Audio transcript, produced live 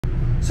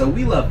So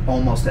we love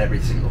almost every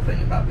single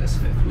thing about this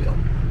fifth wheel.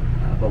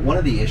 But one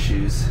of the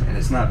issues, and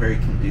it's not very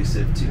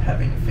conducive to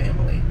having a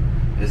family,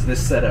 is this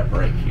setup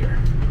right here.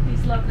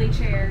 These lovely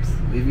chairs.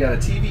 We've got a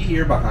TV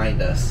here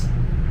behind us.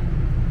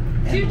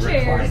 Two and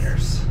chairs.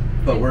 Recliners.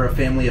 But we're a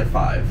family of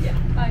 5. Yeah,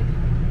 5.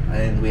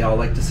 And we all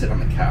like to sit on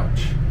the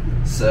couch.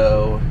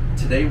 So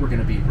today we're going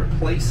to be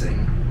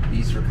replacing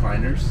these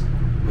recliners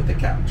with a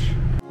couch.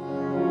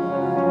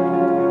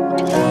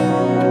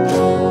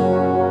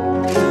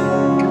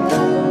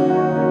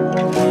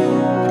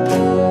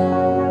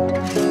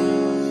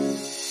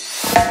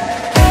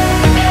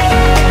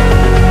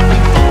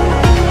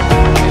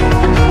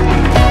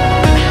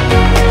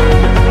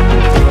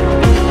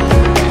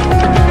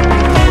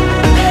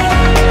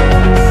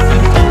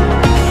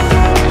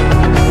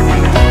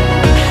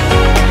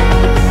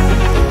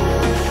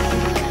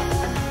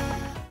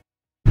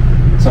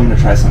 So I'm going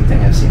to try something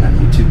I've seen on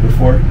YouTube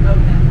before.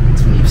 Okay.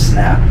 It's when you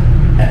snap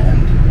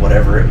and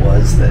whatever it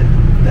was that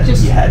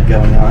Just you had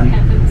going on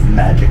happens.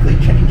 magically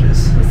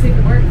changes. Let's see if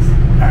it works.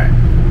 Alright.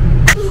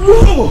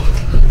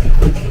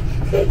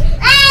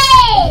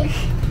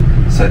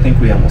 So I think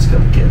we almost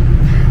killed the kid.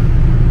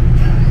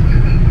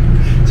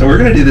 So we're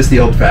going to do this the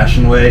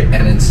old-fashioned way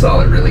and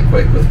install it really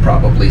quick with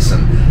probably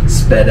some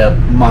sped-up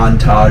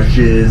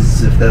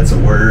montages, if that's a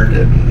word,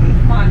 and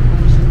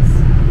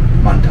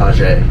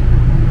montage.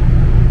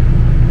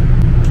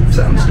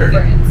 Sounds dirty.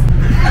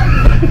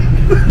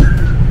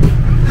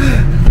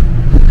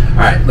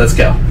 Alright, let's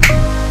go.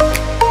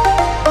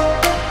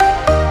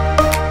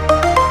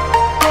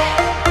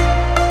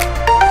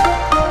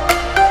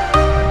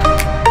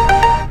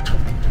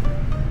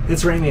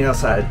 It's raining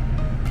outside,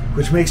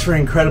 which makes for an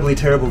incredibly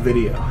terrible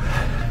video.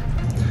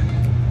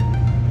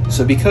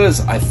 So because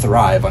I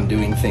thrive on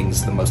doing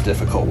things the most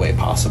difficult way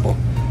possible,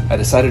 I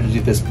decided to do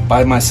this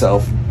by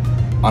myself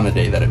on a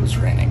day that it was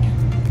raining.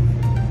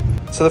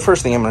 So the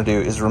first thing I'm going to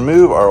do is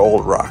remove our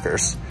old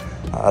rockers.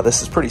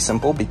 This is pretty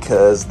simple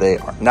because they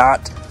are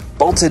not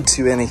bolted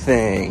to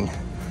anything.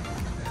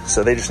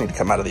 So they just need to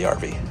come out of the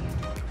RV.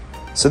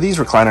 So these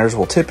recliners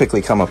will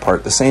typically come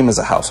apart the same as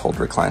a household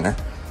recliner.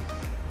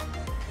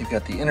 You've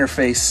got the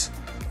interface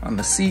on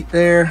the seat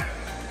there,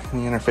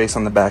 and the interface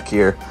on the back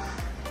here.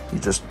 You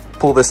just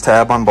pull this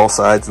tab on both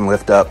sides and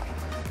lift up,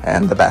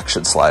 and the back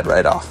should slide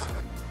right off.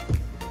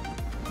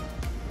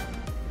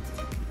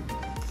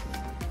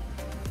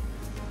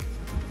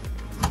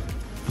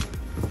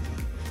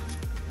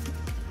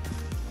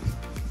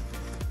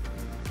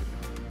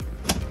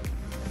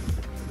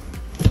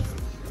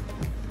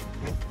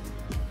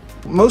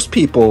 Most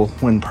people,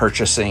 when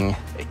purchasing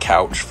a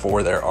couch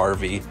for their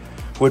RV,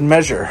 would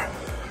measure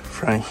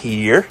from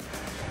here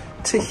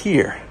to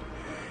here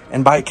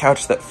and buy a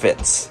couch that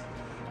fits.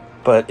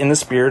 But in the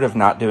spirit of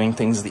not doing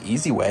things the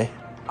easy way,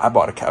 I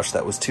bought a couch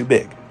that was too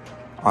big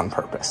on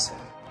purpose.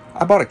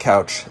 I bought a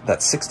couch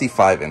that's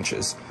 65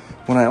 inches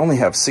when I only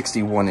have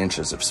 61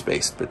 inches of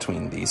space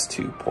between these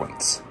 2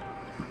 points.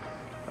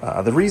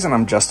 The reason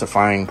I'm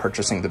justifying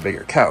purchasing the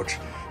bigger couch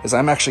is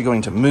I'm actually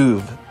going to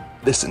move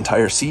this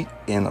entire seat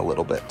in a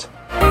little bit.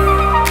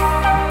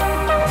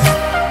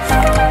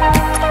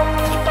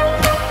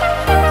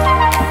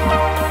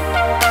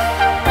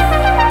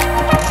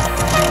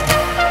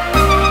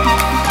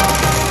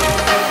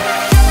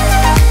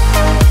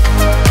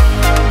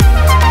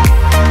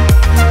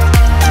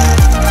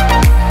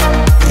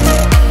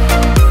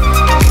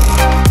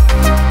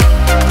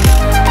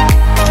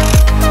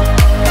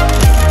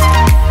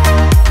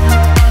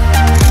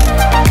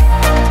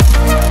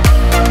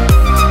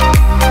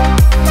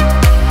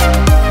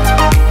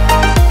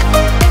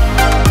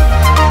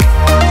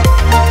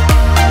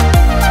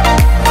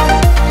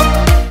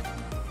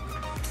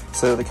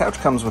 So the couch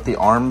comes with the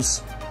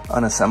arms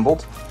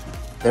unassembled.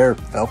 They're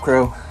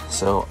Velcro,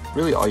 so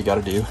really all you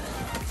gotta do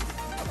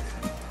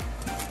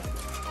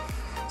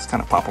is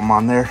kind of pop them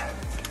on there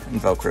and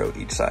Velcro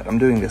each side. I'm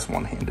doing this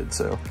one-handed,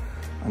 so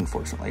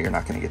unfortunately you're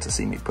not gonna get to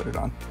see me put it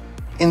on.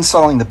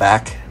 Installing the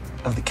back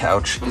of the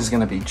couch is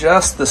gonna be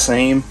just the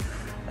same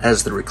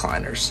as the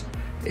recliners,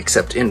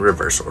 except in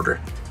reverse order.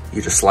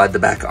 You just slide the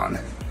back on.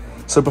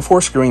 So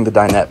before screwing the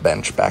dinette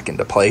bench back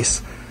into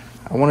place,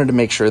 I wanted to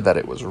make sure that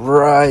it was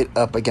right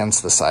up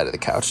against the side of the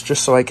couch,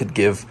 just so I could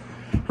give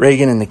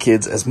Reagan and the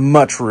kids as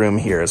much room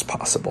here as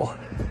possible.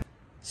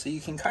 So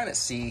you can kind of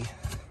see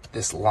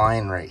this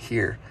line right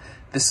here.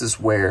 This is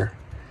where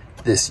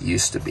this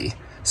used to be.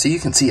 So you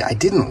can see I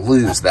didn't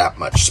lose that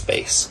much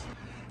space.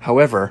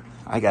 However,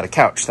 I got a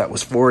couch that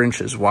was 4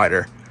 inches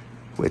wider,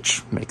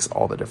 which makes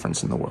all the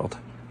difference in the world.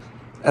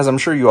 As I'm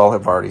sure you all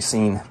have already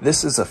seen,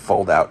 this is a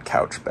fold-out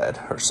couch bed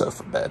or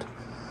sofa bed.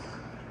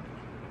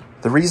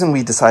 The reason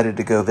we decided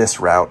to go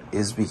this route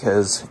is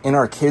because in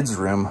our kids'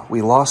 room,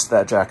 we lost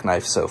that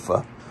jackknife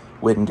sofa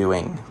when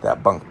doing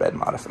that bunk bed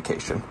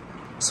modification.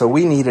 So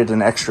we needed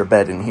an extra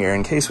bed in here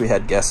in case we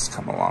had guests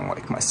come along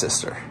like my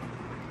sister.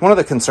 One of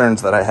the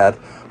concerns that I had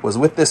was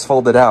with this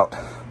folded out,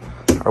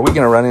 are we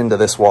gonna run into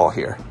this wall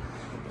here?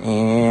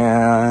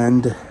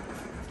 And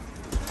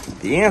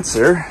the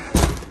answer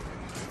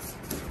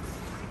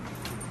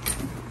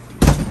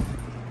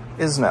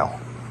is no.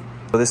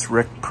 This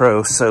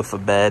RecPro sofa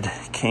bed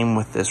came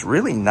with this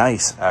really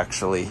nice,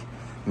 actually,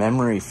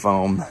 memory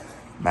foam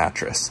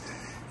mattress.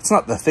 It's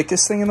not the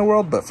thickest thing in the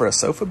world, but for a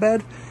sofa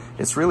bed,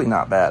 it's really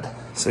not bad.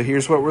 So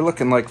here's what we're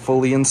looking like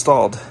fully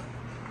installed.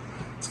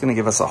 It's gonna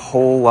give us a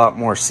whole lot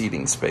more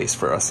seating space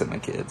for us and the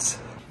kids.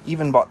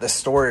 Even bought this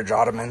storage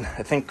ottoman,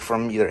 I think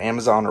from either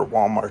Amazon or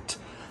Walmart,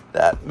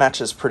 that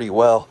matches pretty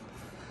well.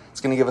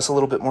 It's gonna give us a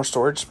little bit more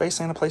storage space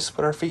and a place to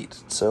put our feet.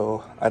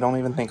 So I don't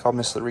even think I'll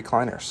miss the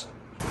recliners.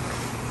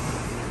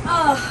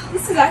 Oh,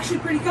 this is actually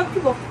pretty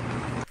comfortable.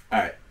 All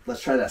right,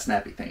 let's try that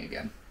snappy thing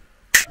again.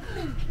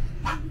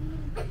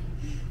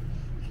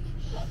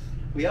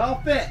 We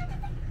all fit.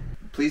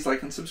 Please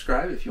like and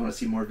subscribe if you want to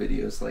see more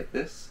videos like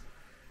this.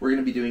 We're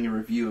going to be doing a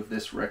review of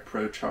this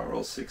RecPro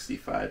Charles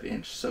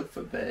 65-inch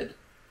sofa bed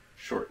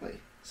shortly,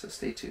 so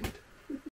stay tuned.